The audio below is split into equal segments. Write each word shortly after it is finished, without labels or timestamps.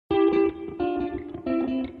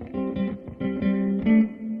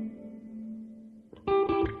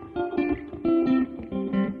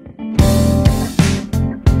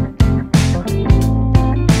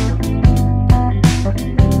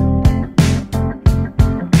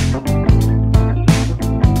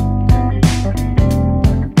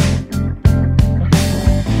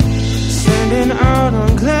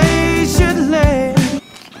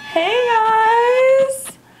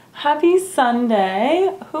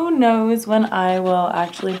Sunday. Who knows when I will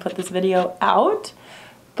actually put this video out,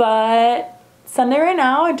 but Sunday right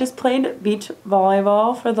now. I just played beach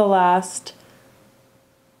volleyball for the last,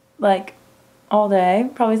 like, all day,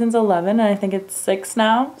 probably since 11, and I think it's 6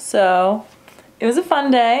 now, so it was a fun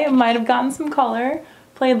day. Might have gotten some color.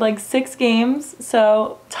 Played like 6 games,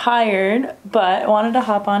 so tired, but I wanted to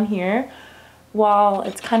hop on here while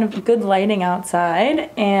it's kind of good lighting outside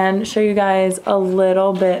and show you guys a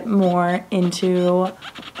little bit more into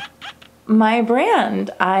my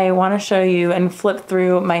brand. I want to show you and flip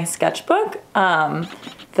through my sketchbook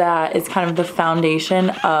that is kind of the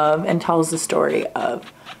foundation of and tells the story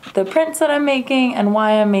of the prints that I'm making and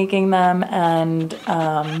why I'm making them, and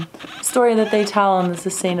story that they tell and the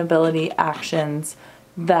sustainability actions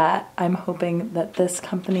that I'm hoping that this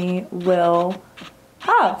company will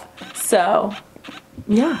have. So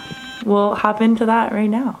yeah, we'll hop into that right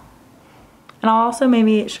now. And I'll also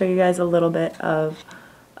maybe show you guys a little bit of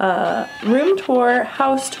room tour,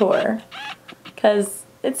 house tour, because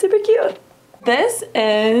it's super cute. This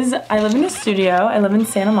is, I live in a studio. I live in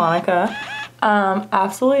Santa Monica.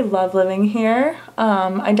 Absolutely love living here.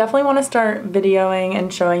 I definitely want to start videoing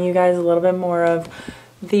and showing you guys a little bit more of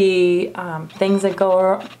the things that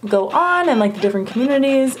go on and like the different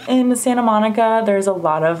communities in Santa Monica. There's a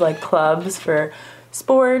lot of like clubs for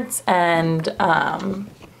sports and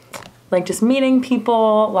like just meeting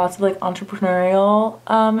people, lots of like entrepreneurial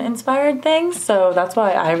inspired things. So that's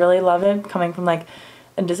why I really love it, coming from like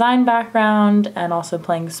a design background and also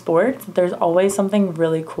playing sports. There's always something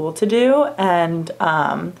really cool to do, and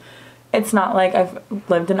it's not like I've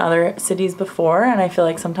lived in other cities before, and I feel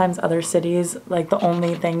like sometimes other cities, like the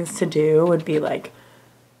only things to do would be like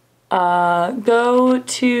go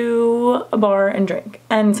to a bar and drink,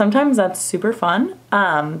 and sometimes that's super fun,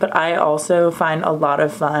 but I also find a lot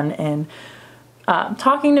of fun in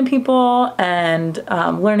talking to people and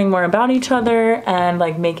learning more about each other and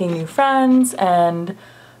like making new friends and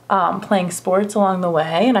playing sports along the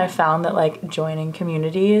way. And I found that like joining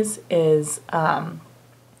communities is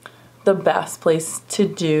the best place to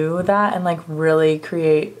do that and like really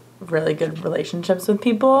create really good relationships with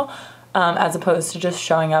people, as opposed to just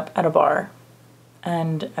showing up at a bar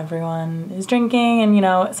and everyone is drinking and, you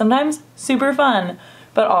know, sometimes super fun,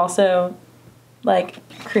 but also like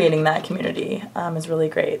creating that community is really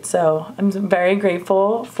great. So I'm very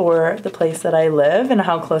grateful for the place that I live and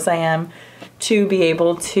how close I am to be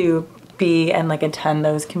able to be and like attend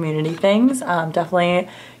those community things. Definitely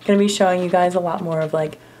gonna be showing you guys a lot more of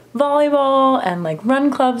like volleyball and like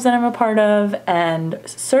run clubs that I'm a part of and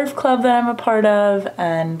surf club that I'm a part of,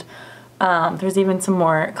 and there's even some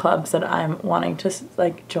more clubs that I'm wanting to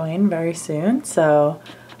like join very soon. So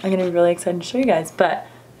I'm gonna be really excited to show you guys. But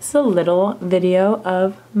this is a little video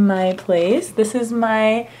of my place. This is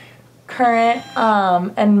my current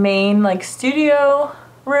and main like studio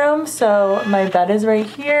room. So my bed is right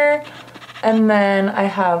here, and then I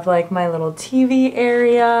have like my little TV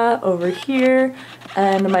area over here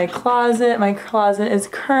and my closet. My closet is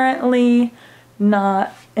currently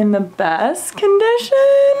not in the best condition,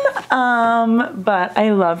 but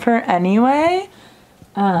I love her anyway.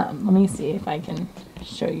 Let me see if I can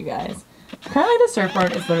show you guys. Currently the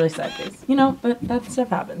surfboard is literally sideways, you know, but that stuff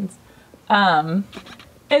happens.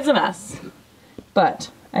 It's a mess, but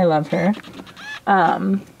I love her.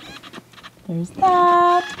 There's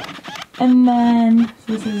that. And then,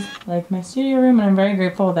 so this is like my studio room, and I'm very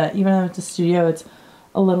grateful that even though it's a studio, it's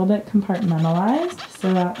a little bit compartmentalized.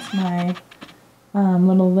 So that's my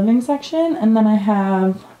little living section. And then I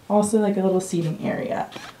have also like a little seating area,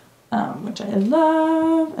 which I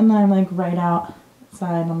love. And then I'm like right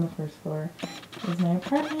outside on the first floor is my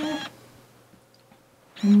apartment.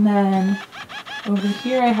 And then over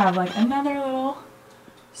here I have like another little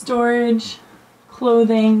storage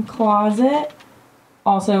clothing closet,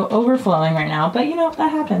 also overflowing right now, but you know,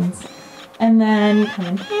 that happens. And then you come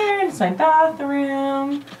in here, it's my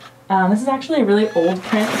bathroom. This is actually a really old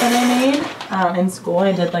print that I made in school.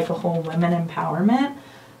 I did like a whole women empowerment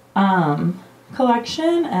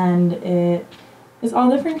collection, and it is all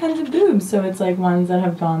different kinds of boobs. So it's like ones that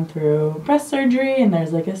have gone through breast surgery and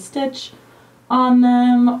there's like a stitch on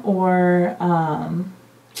them, or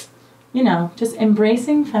you know, just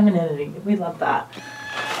embracing femininity. We love that.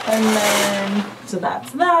 And then, so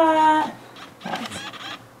that's that. That's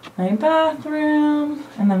my bathroom.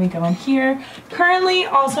 And then we go in here. Currently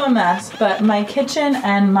also a mess, but my kitchen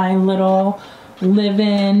and my little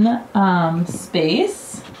live-in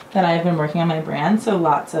space that I've been working on my brand. So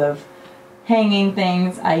lots of hanging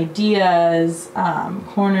things, ideas,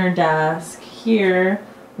 corner desk here,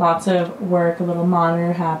 lots of work, a little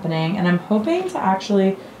monitor happening. And I'm hoping to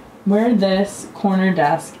actually where this corner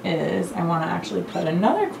desk is, I want to actually put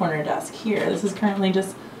another corner desk here. This is currently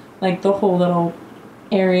just like the whole little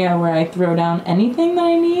area where I throw down anything that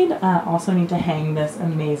I need. Also need to hang this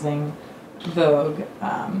amazing Vogue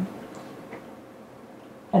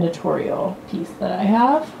editorial piece that I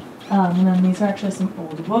have. And then these are actually some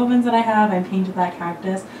old wovens that I have. I painted that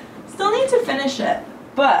cactus. Still need to finish it,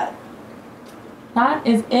 but that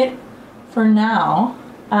is it for now.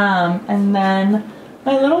 And then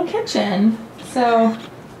my little kitchen. So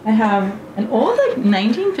I have an old like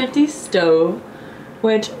 1950s stove,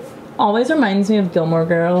 which always reminds me of Gilmore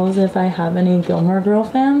Girls if I have any Gilmore Girl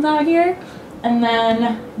fans out here. And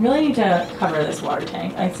then really need to cover this water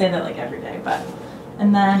tank. I say that like every day, but.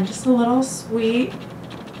 And then just a little sweet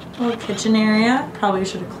little kitchen area. Probably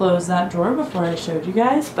should have closed that drawer before I showed you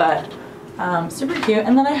guys, but super cute.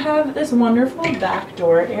 And then I have this wonderful back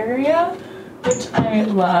door area, which I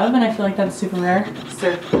love, and I feel like that's super rare.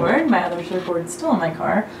 Surfboard. My other surfboard is still in my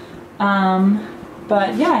car.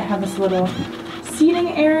 But yeah, I have this little seating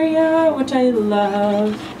area, which I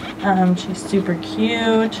love. She's super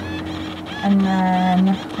cute. And then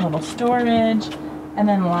a little storage, and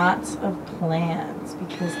then lots of plants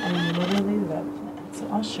because I literally love plants. So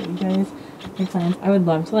I'll show you guys my plants. I would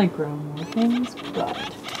love to like grow more things, but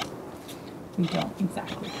we don't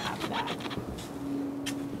exactly have that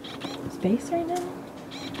space right now.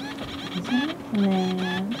 These are my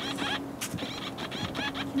plants.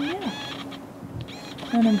 And yeah.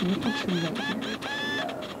 And a beautiful tree right here.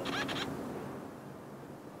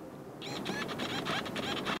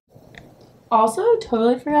 Also,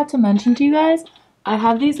 totally forgot to mention to you guys, I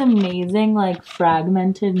have these amazing like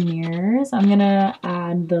fragmented mirrors. I'm gonna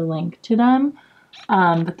add the link to them.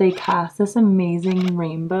 But they cast this amazing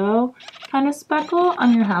rainbow kind of speckle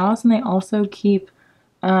on your house, and they also keep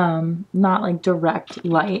not like direct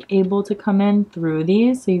light able to come in through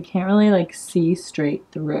these, so you can't really like see straight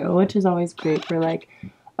through, which is always great for like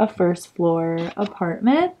a first floor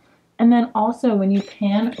apartment. And then also when you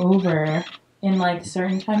pan over in like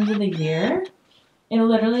certain times of the year, it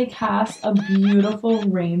literally casts a beautiful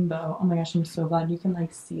rainbow. Oh my gosh, I'm so glad you can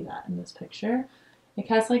like see that in this picture. It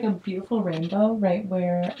casts like a beautiful rainbow right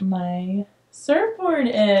where my surfboard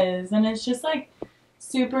is, and it's just like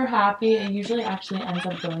super happy. It usually actually ends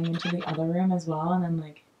up going into the other room as well, and then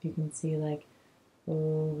like you can see like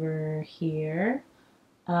over here.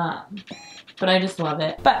 But I just love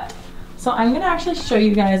it. But so I'm gonna actually show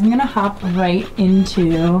you guys. I'm gonna hop right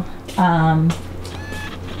into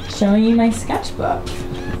showing you my sketchbook.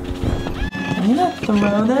 I'm gonna throw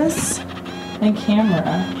my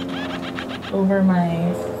camera over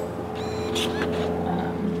my,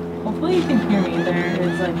 hopefully you can hear me. There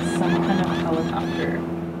is like some kind of helicopter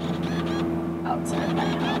outside my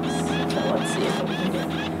house. So let's see if we can do it.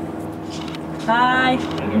 Hi!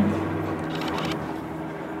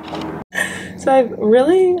 So I've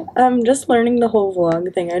really, just learning the whole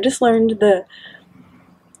vlog thing. I just learned the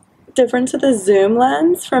difference of the zoom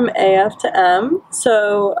lens from AF to M.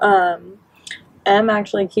 So M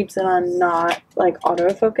actually keeps it on not like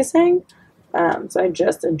auto-focusing. So I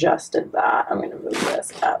just adjusted that. I'm going to move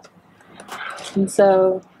this up. And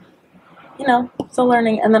so, you know, so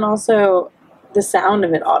learning. And then also the sound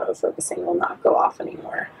of it auto-focusing will not go off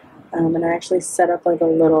anymore. And I actually set up like a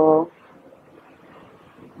little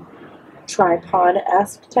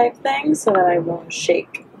tripod-esque type thing so that I won't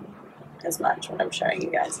shake as much when I'm showing you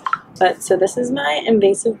guys. But so this is my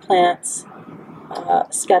Invasive Plants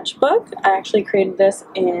sketchbook. I actually created this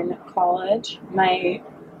in college. My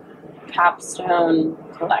Capstone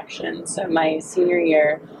collection, so my senior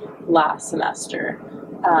year last semester.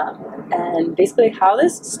 And basically how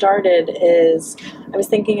this started is I was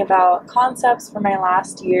thinking about concepts for my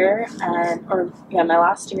last year my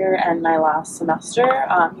last year and my last semester.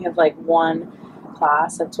 You have like one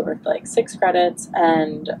class that's worth like 6 credits,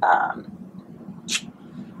 and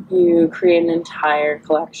you create an entire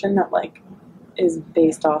collection that like is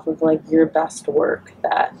based off of like your best work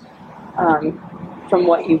that from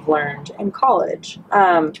what you've learned in college.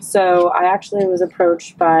 So I actually was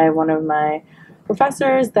approached by one of my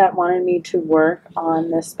professors that wanted me to work on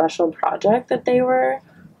this special project that they were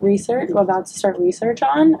about to start research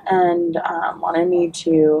on, and wanted me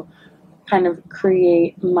to kind of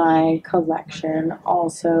create my collection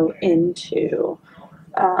also into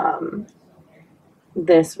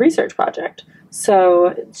this research project.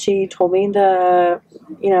 So she told me the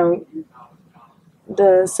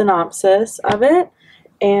synopsis of it,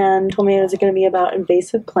 and told me it was going to be about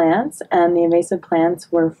invasive plants, and the invasive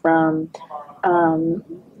plants were from I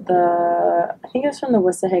think it was from the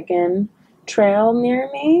Wissahickon Trail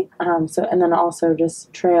near me, and then also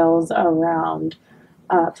just trails around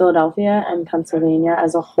Philadelphia and Pennsylvania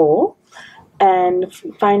as a whole, and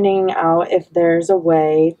finding out if there's a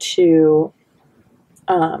way to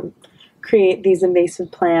create these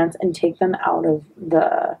invasive plants and take them out of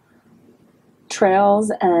the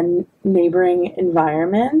trails and neighboring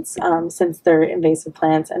environments, since they're invasive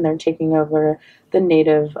plants and they're taking over the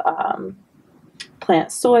native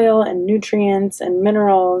plant soil and nutrients and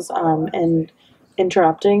minerals, and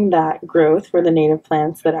interrupting that growth for the native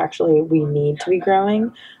plants that actually we need to be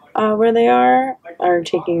growing where they are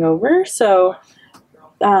taking over. So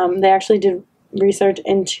they actually did research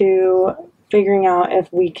into figuring out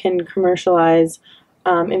if we can commercialize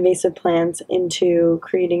invasive plants into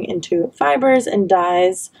creating into fibers and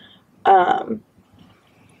dyes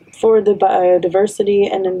for the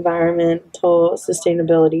biodiversity and environmental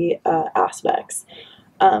sustainability aspects.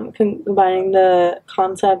 Combining the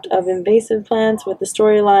concept of invasive plants with the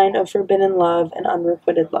storyline of forbidden love and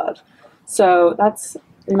unrequited love. So that's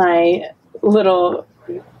my little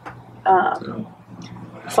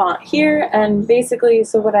font here, and basically,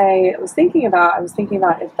 so what I was thinking about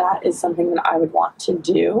if that is something that I would want to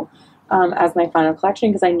do as my final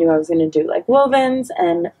collection, because I knew I was going to do like wovens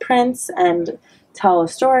and prints and tell a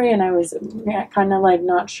story, and I was kind of like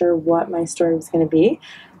not sure what my story was going to be,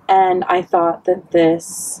 and I thought that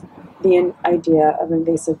the idea of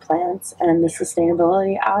invasive plants and the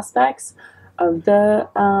sustainability aspects of the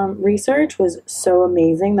research was so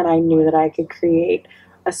amazing that I knew that I could create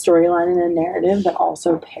a storyline and a narrative that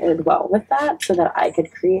also paired well with that, so that I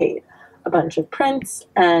could create a bunch of prints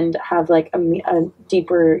and have like a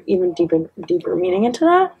deeper meaning into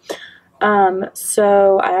that.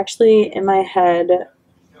 So I actually, in my head,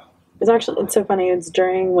 it's so funny, it's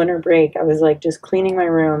during winter break, I was like just cleaning my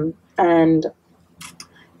room, and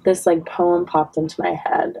this like poem popped into my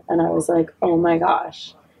head, and I was like, oh my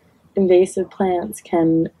gosh, invasive plants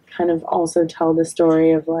can kind of also tell the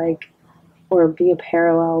story of like, or be a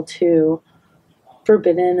parallel to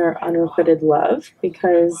forbidden or unrequited love,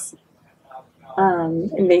 because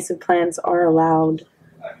invasive plants are allowed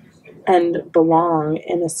and belong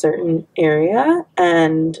in a certain area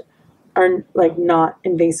and are like not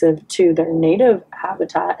invasive to their native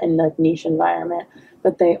habitat and like niche environment,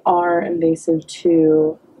 but they are invasive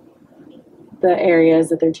to the areas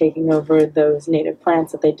that they're taking over, those native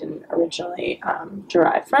plants that they didn't originally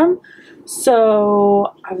derive from.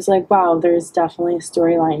 So I was like, wow, there's definitely a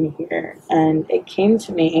storyline here, and it came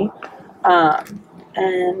to me,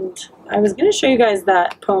 and I was going to show you guys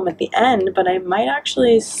that poem at the end, but I might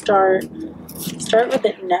actually start with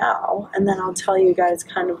it now, and then I'll tell you guys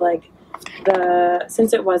kind of like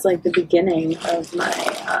since it was like the beginning of my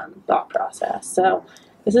thought process. So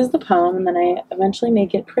this is the poem, and then I eventually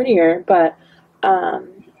make it prettier, but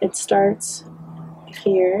it starts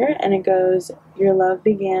here, and it goes, your love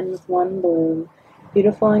began with one bloom,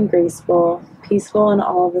 beautiful and graceful, peaceful, and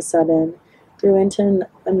all of a sudden grew into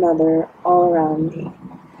another all around me.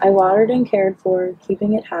 I watered and cared for,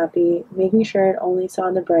 keeping it happy, making sure it only saw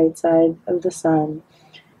the bright side of the sun.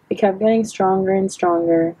 It kept getting stronger and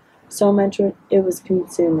stronger, so much it was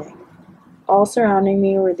consuming. All surrounding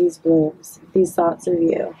me were these blooms, these thoughts of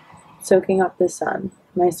you, soaking up the sun,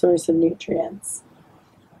 my source of nutrients.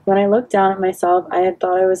 When I looked down at myself, I had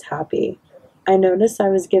thought I was happy. I noticed I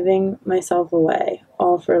was giving myself away,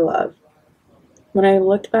 all for love. When I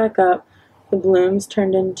looked back up, the blooms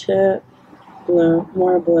turned into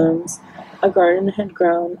more blooms. A garden had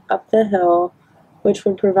grown up the hill, which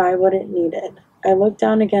would provide what it needed. I looked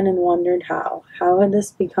down again and wondered how. How had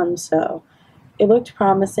this become so? It looked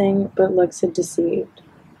promising, but looks had deceived.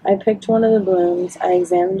 I picked one of the blooms, I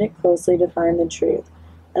examined it closely to find the truth,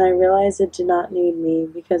 and I realized it did not need me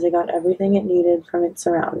because it got everything it needed from its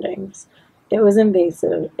surroundings. It was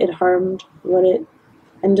invasive. It harmed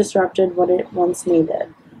and disrupted what it once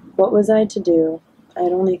needed. What was I to do? I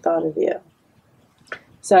had only thought of you.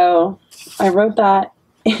 So I wrote that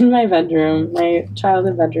in my bedroom, my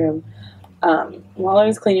childhood bedroom, while I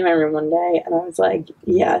was cleaning my room one day, and I was like,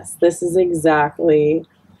 yes, this is exactly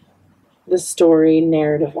the story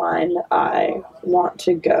narrative line that I want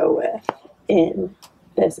to go with in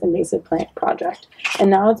this invasive plant project.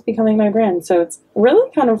 And now it's becoming my brand, so it's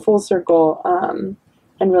really kind of full circle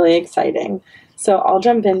and really exciting. So I'll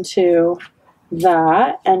jump into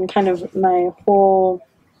that, and kind of my whole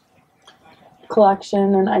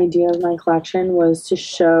collection and idea of my collection was to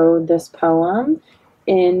show this poem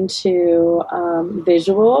into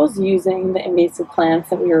visuals using the invasive plants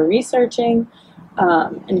that we were researching,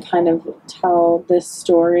 and kind of tell this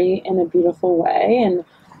story in a beautiful way.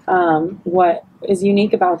 And what is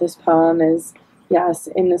unique about this poem is, yes,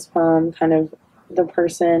 in this poem, kind of the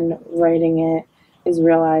person writing it is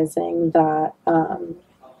realizing that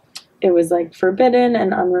it was like forbidden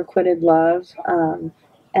and unrequited love,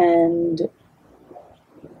 and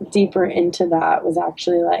deeper into that was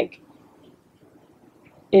actually like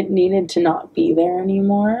it needed to not be there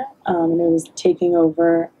anymore, and it was taking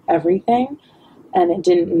over everything, and it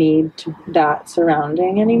didn't need that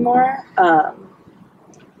surrounding anymore,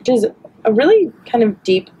 which is a really kind of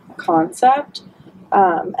deep concept,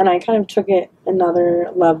 and I kind of took it another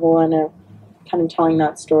level in a kind of telling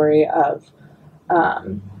that story of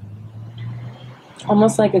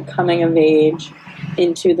almost like a coming of age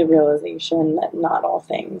into the realization that not all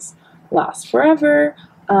things last forever,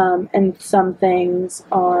 and some things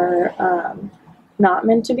are not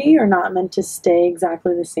meant to be or not meant to stay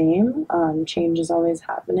exactly the same. Change is always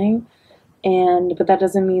happening, but that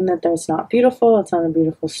doesn't mean that it's not beautiful. It's not a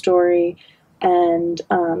beautiful story, and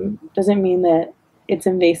doesn't mean that it's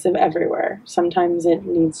invasive everywhere. Sometimes it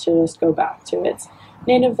needs to just go back to its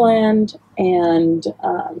native land, and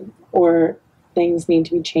or things need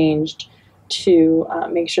to be changed to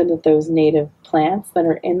make sure that those native plants that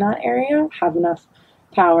are in that area have enough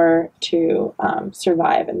power to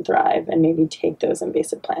survive and thrive, and maybe take those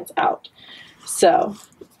invasive plants out. So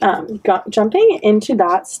jumping into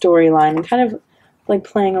that storyline and kind of like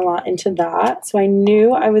playing a lot into that. So I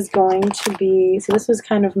knew I was going to be, so this was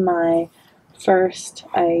kind of my first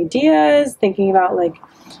ideas, thinking about like,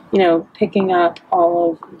 you know, taking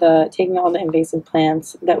all the invasive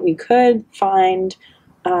plants that we could find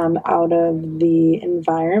out of the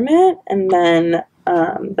environment, and then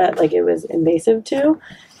that like it was invasive to.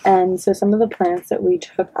 And so some of the plants that we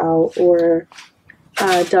took out were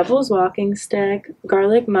devil's walking stick,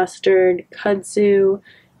 garlic mustard, kudzu,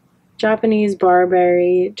 Japanese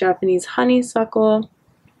barberry, Japanese honeysuckle,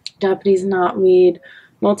 Japanese knotweed,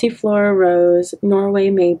 multiflora rose,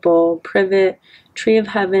 Norway maple, privet, tree of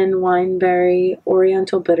heaven, wineberry,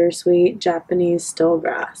 oriental bittersweet, Japanese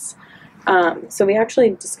stillgrass. So we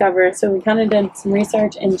actually discovered, so we kind of did some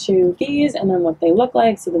research into these and then what they look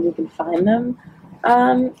like so that we could find them.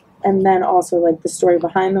 And then also like the story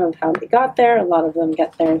behind them of how they got there. A lot of them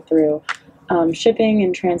get there through shipping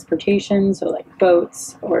and transportation, so like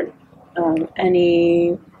boats or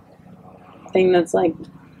anything that's like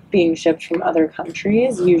being shipped from other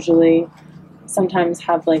countries, usually sometimes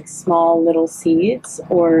have like small little seeds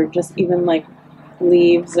or just even like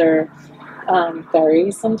leaves or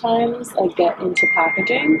berries sometimes like get into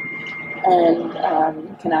packaging and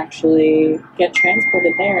can actually get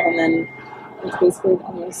transported there, and then it's basically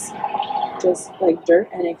almost just like dirt,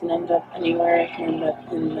 and it can end up anywhere. It can end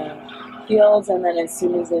up in the fields, and then as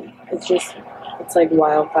soon as it's like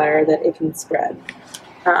wildfire that it can spread.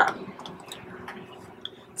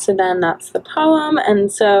 So then that's the poem,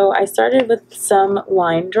 and so I started with some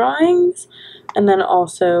line drawings and then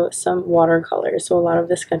also some watercolors. So a lot of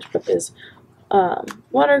the sketchbook is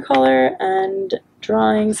watercolor and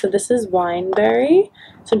drawing. So this is wineberry,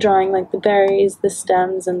 so drawing like the berries, the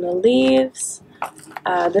stems, and the leaves.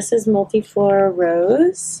 This is multiflora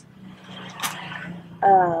rose.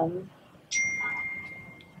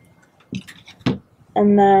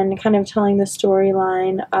 And then kind of telling the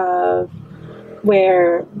storyline of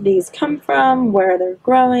where these come from, where they're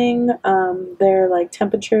growing, their like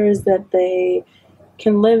temperatures that they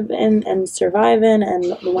can live in and survive in, and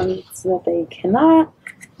the ones that they cannot,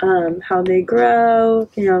 how they grow,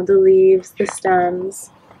 you know, the leaves, the stems,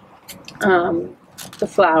 the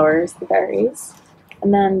flowers, the berries.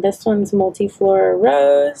 And then this one's multiflora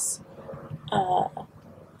rose,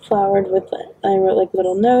 flowered with, I wrote like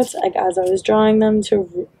little notes like as I was drawing them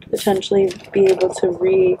to potentially be able to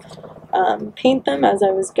paint them as I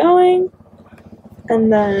was going.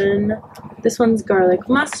 And then this one's garlic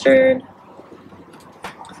mustard,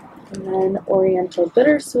 and then oriental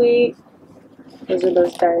bittersweet, those are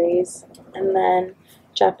those berries, and then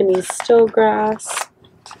Japanese stillgrass,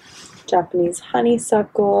 Japanese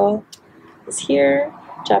honeysuckle is here,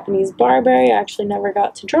 Japanese barberry. I actually never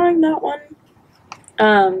got to drawing that one.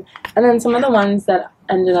 And then some of the ones that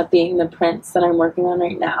ended up being the prints that I'm working on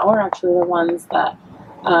right now are actually the ones that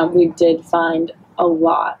we did find a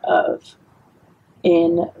lot of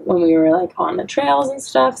when we were like on the trails and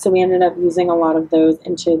stuff. So we ended up using a lot of those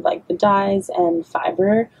into like the dyes and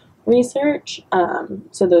fiber research.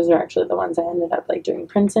 So those are actually the ones I ended up like doing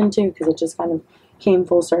prints into, because it just kind of came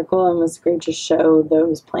full circle and was great to show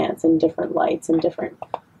those plants in different lights and different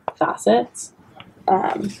facets.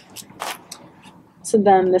 So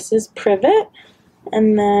then this is privet,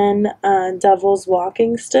 and then devil's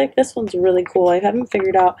walking stick. This one's really cool. I haven't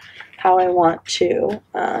figured out how I want to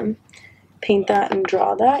paint that and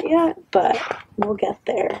draw that yet, but we'll get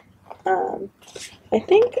there. I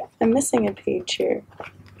think I'm missing a page here.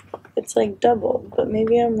 It's like doubled, but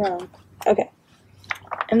maybe I'm wrong. Okay.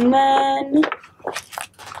 And then,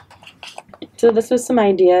 so this was some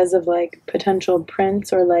ideas of like potential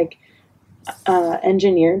prints or like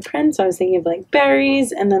engineered prints. So I was thinking of like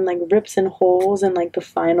berries and then like rips and holes and like the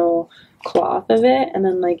final cloth of it, and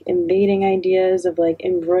then like invading ideas of like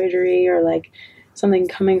embroidery or like something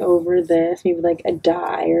coming over this, maybe like a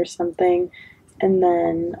dye or something, and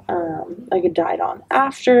then like a dyed on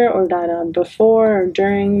after or dyed on before or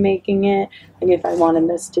during making it, like if I wanted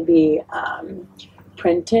this to be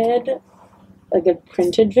printed, like a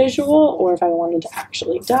printed visual, or if I wanted to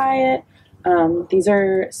actually dye it. These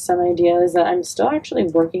are some ideas that I'm still actually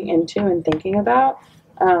working into and thinking about.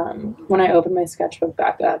 When I opened my sketchbook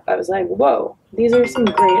back up, I was like, whoa, these are some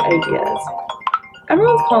great ideas.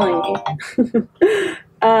 Everyone's calling me.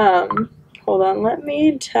 Hold on, let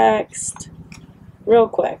me text real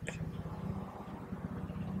quick.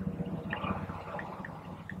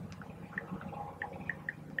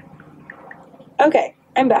 Okay,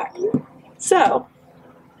 I'm back. So,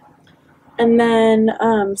 and then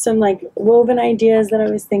some like woven ideas that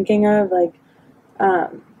I was thinking of, like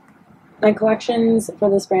my collections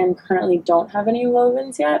for this brand currently don't have any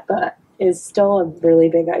wovens yet, but is still a really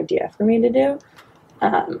big idea for me to do.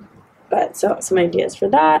 But so some ideas for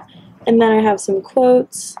that. And then I have some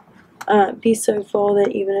quotes. Be so full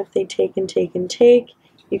that even if they take and take and take,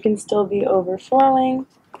 you can still be overflowing.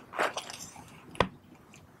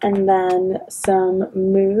 And then some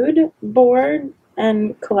mood board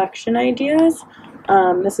and collection ideas.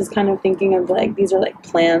 This is kind of thinking of like, these are like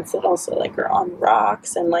plants that also like are on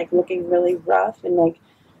rocks and like looking really rough, and like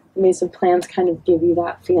invasive plants kind of give you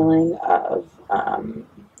that feeling of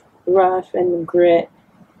rough and grit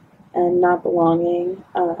and not belonging.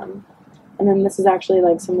 And then this is actually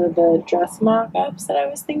like some of the dress mock-ups that I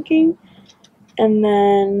was thinking. And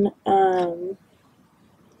then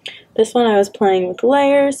this one I was playing with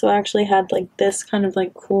layers, so I actually had like this kind of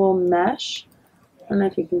like cool mesh. I don't know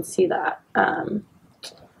if you can see that.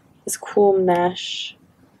 This cool mesh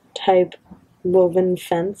type woven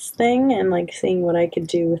fence thing, and like seeing what I could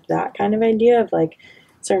do with that kind of idea of like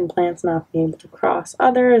certain plants not being able to cross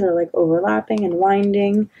others or like overlapping and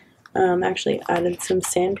winding. Actually added some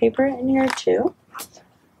sandpaper in here too.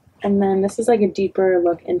 And then this is like a deeper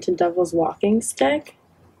look into Devil's Walking Stick.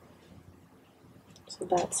 So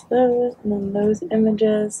that's those, and then those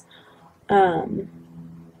images. And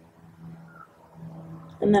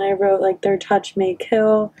then I wrote like, their touch may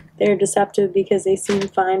kill, they're deceptive because they seem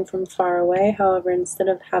fine from far away. However, instead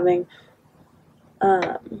of having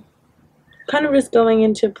kind of just going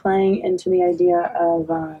into playing into the idea of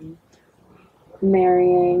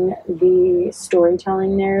marrying the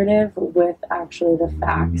storytelling narrative with actually the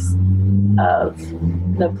facts of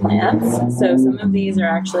the plants. So some of these are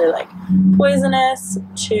actually like poisonous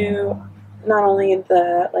to not only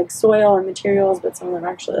the like soil and materials, but some of them are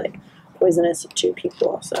actually like poisonous to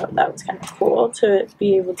people. So that was kind of cool to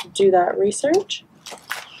be able to do that research.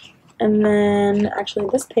 And then actually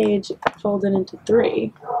this page folded into 3.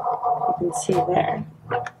 You can see there.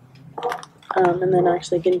 And then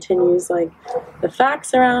actually continues like the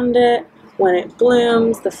facts around it, when it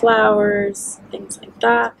blooms, the flowers, things like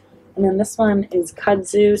that. And then this one is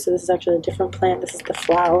kudzu, so this is actually a different plant. This is the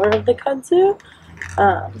flower of the kudzu.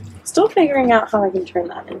 Still figuring out how I can turn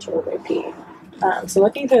that into a repeat. So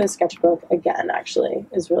looking through the sketchbook again actually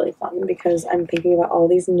is really fun because I'm thinking about all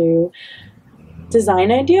these new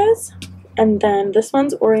design ideas. And then this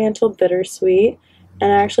one's Oriental Bittersweet.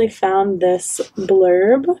 And I actually found this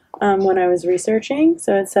blurb when I was researching.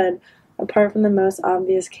 So it said, apart from the most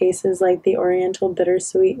obvious cases like the Oriental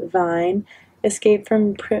Bittersweet vine, escape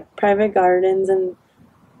from private gardens and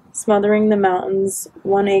smothering the mountains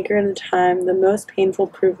 1 acre at a time, the most painful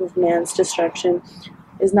proof of man's destruction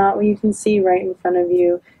is not what you can see right in front of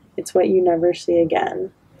you, it's what you never see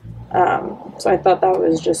again. So I thought that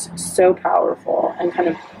was just so powerful, and kind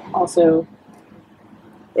of also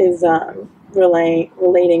is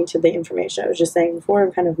relating to the information I was just saying before,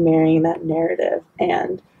 of kind of marrying that narrative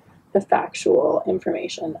and the factual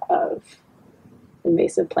information of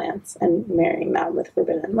invasive plants and marrying that with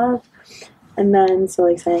forbidden love. And then, so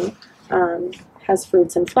like saying, has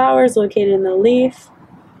fruits and flowers located in the leaf.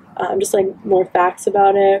 Just like more facts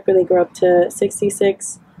about it, where they grow up to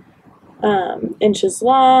 66 inches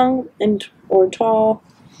long and or tall.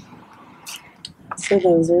 So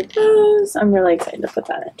those are those. I'm really excited to put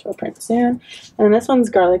that into a print soon. And this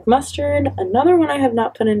one's garlic mustard. Another one I have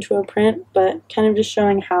not put into a print, but kind of just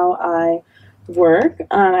showing how I work.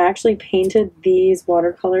 I actually painted these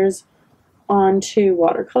watercolors onto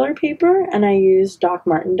watercolor paper, and I used Doc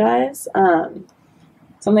Martin dyes.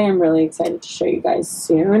 something I'm really excited to show you guys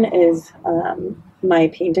soon is my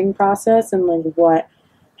painting process and like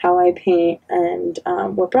how I paint and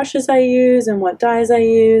what brushes I use and what dyes I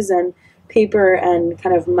use and paper and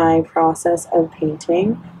kind of my process of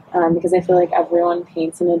painting, because I feel like everyone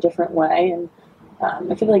paints in a different way, and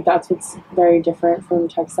I feel like that's what's very different from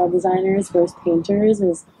textile designers versus painters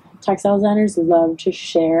is textile designers love to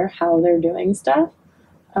share how they're doing stuff,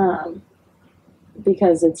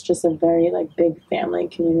 because it's just a very like big family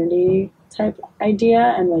community type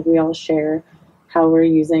idea, and like we all share how we're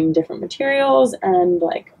using different materials and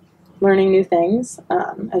like learning new things,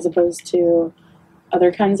 as opposed to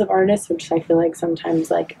other kinds of artists, which I feel like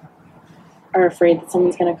sometimes like are afraid that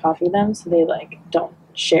someone's going to copy them, so they like don't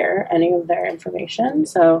share any of their information.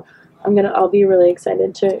 So I'll be really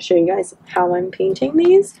excited to show you guys how I'm painting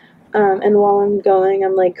these, and while I'm going,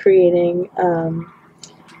 I'm like creating a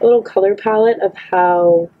little color palette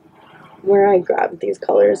of where I grab these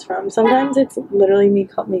colors from. Sometimes it's literally me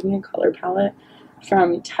making a color palette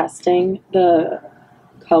from testing the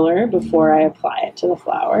color before I apply it to the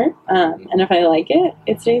flower, and if I like it,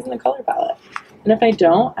 it stays in the color palette, and if I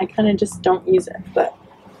don't, I kind of just don't use it. But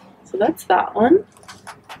so that's that one.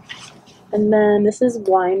 And then this is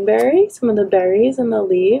wineberry, some of the berries and the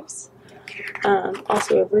leaves,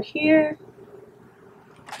 also over here,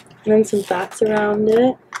 and then some bats around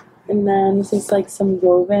it. And then this is like some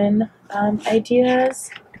woven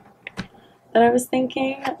ideas that I was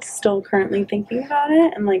thinking, still currently thinking about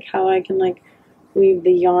it, and like how I can like weave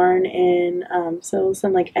the yarn in, so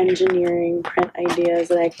some like engineering print ideas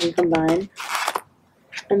that I can combine.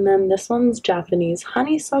 And then this one's Japanese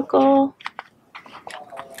honeysuckle.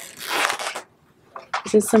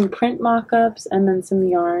 This is some print mock-ups and then some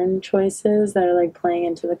yarn choices that are like playing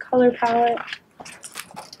into the color palette.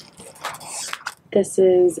 This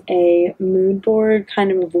is a mood board,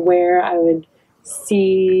 kind of where I would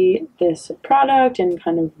see this product and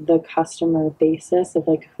kind of the customer basis of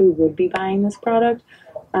like who would be buying this product.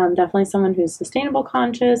 Definitely someone who's sustainable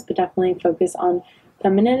conscious, but definitely focus on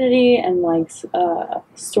femininity and like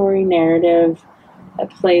story narrative that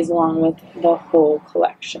plays along with the whole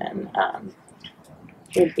collection.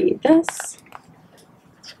 Would be this.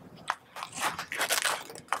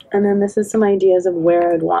 And then this is some ideas of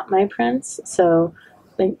where I'd want my prints. So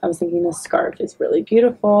I was thinking this scarf is really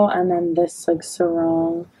beautiful, and then this like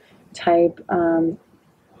sarong type, not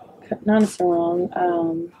a sarong,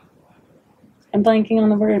 I'm blanking on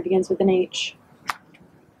the word, it begins with an H.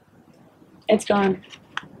 It's gone.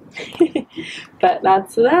 But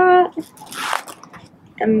that's that.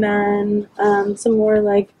 And then some more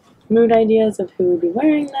like mood ideas of who would be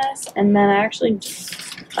wearing this. And then I actually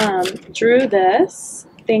drew this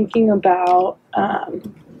thinking about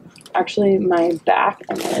actually my back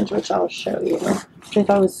image, which I'll show you, which I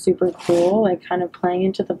thought was super cool, like kind of playing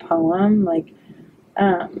into the poem, like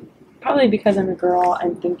probably because I'm a girl,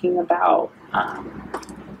 I'm thinking about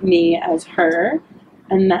me as her,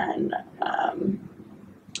 and then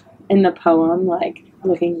in the poem, like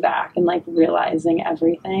looking back and like realizing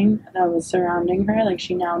everything that was surrounding her, like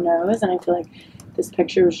she now knows, and I feel like this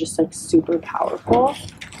picture was just like super powerful.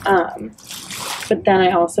 But then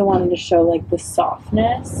I also wanted to show like the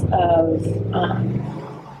softness of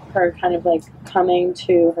her kind of like coming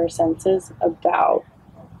to her senses about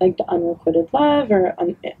like the unrequited love or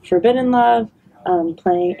forbidden love,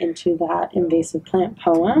 playing into that Invasive Plant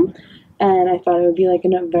poem. And I thought it would be like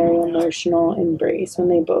a very emotional embrace when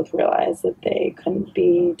they both realized that they couldn't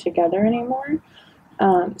be together anymore.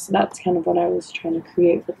 So that's kind of what I was trying to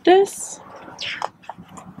create with this.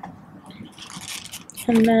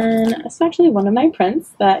 And then it's actually one of my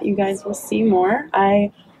prints that you guys will see more.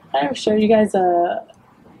 I kind of showed you guys a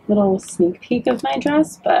little sneak peek of my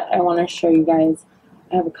dress, but I want to show you guys,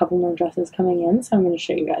 I have a couple more dresses coming in, so I'm going to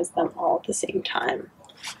show you guys them all at the same time.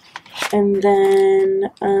 And then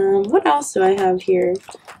what else do I have here?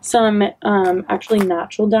 Some actually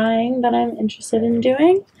natural dyeing that I'm interested in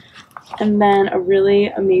doing. And then a really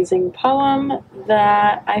amazing poem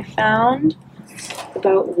that I found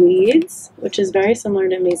about weeds, which is very similar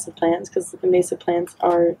to invasive plants because invasive plants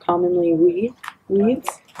are commonly weeds.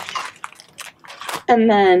 And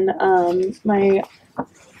then my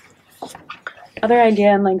other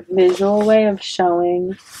idea and like visual way of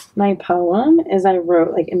showing my poem is I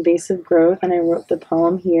wrote like invasive growth, and I wrote the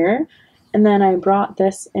poem here, and then I brought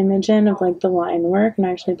this image in of like the line work, and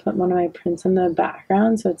I actually put one of my prints in the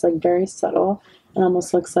background, so it's like very subtle and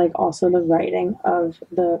almost looks like also the writing of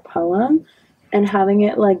the poem, and having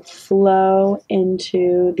it like flow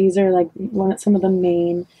into, these are like some of the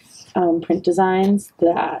main print designs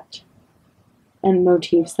that and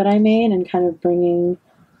motifs that I made, and kind of bringing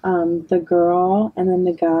the girl and then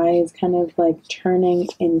the guy is kind of like turning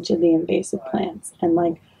into the invasive plants and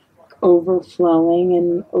like overflowing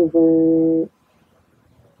and over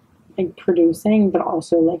like producing, but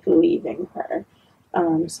also like leaving her.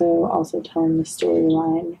 So also telling the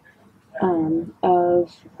storyline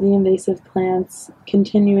of the invasive plants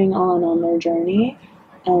continuing on their journey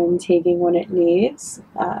and taking what it needs,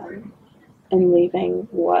 and leaving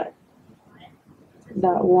what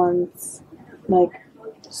that once like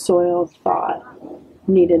soil thought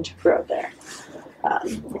needed to grow there,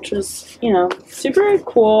 which was, you know, super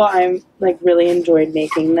cool. I like really enjoyed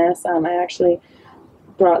making this. I actually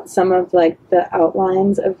brought some of like the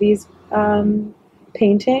outlines of these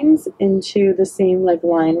paintings into the same like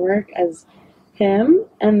line work as him,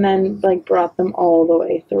 and then like brought them all the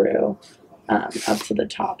way through up to the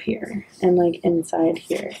top here and like inside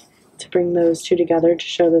here to bring those two together to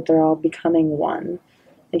show that they're all becoming one.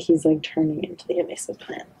 Like he's like turning into the invasive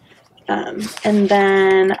plant. And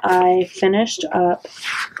then I finished up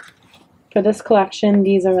for this collection.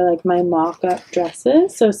 These are like my mock-up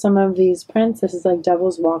dresses. So some of these prints, this is like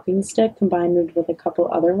Devil's Walking Stick combined with a couple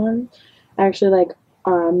other ones. I actually like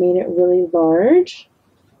made it really large.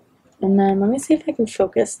 And then let me see if I can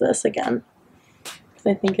focus this again, because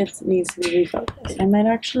I think it needs to be refocused. I might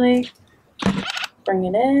actually bring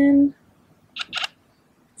it in.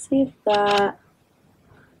 See if that.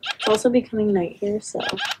 It's also becoming night here, so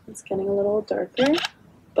it's getting a little darker.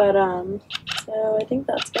 But so I think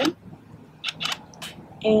that's good.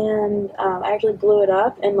 And I actually blew it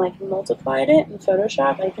up and like multiplied it in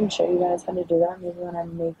Photoshop. I can show you guys how to do that maybe when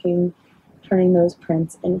I'm turning those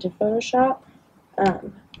prints into Photoshop.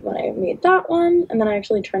 When I made that one, and then I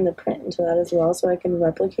actually turned the print into that as well, so I can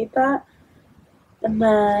replicate that. And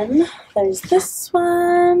then there's this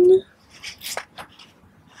one.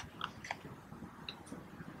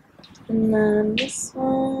 And then this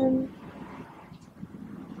one.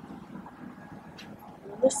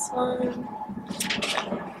 This one.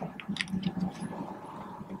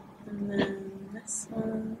 And then this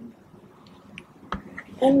one.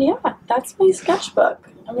 And yeah, that's my sketchbook.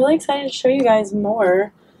 I'm really excited to show you guys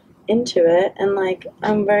more into it, and like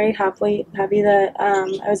I'm very happy that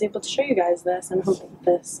I was able to show you guys this, and hope that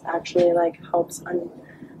this actually like helps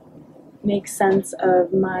make sense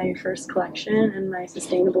of my first collection and my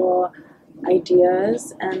sustainable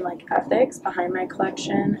ideas and like ethics behind my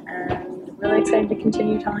collection, and really excited to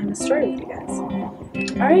continue telling the story with you guys.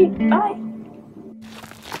 Alright, bye!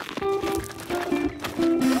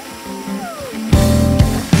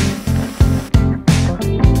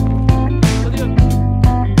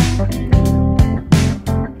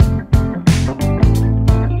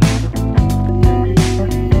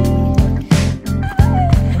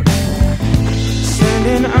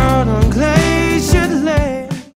 Standing out on clay.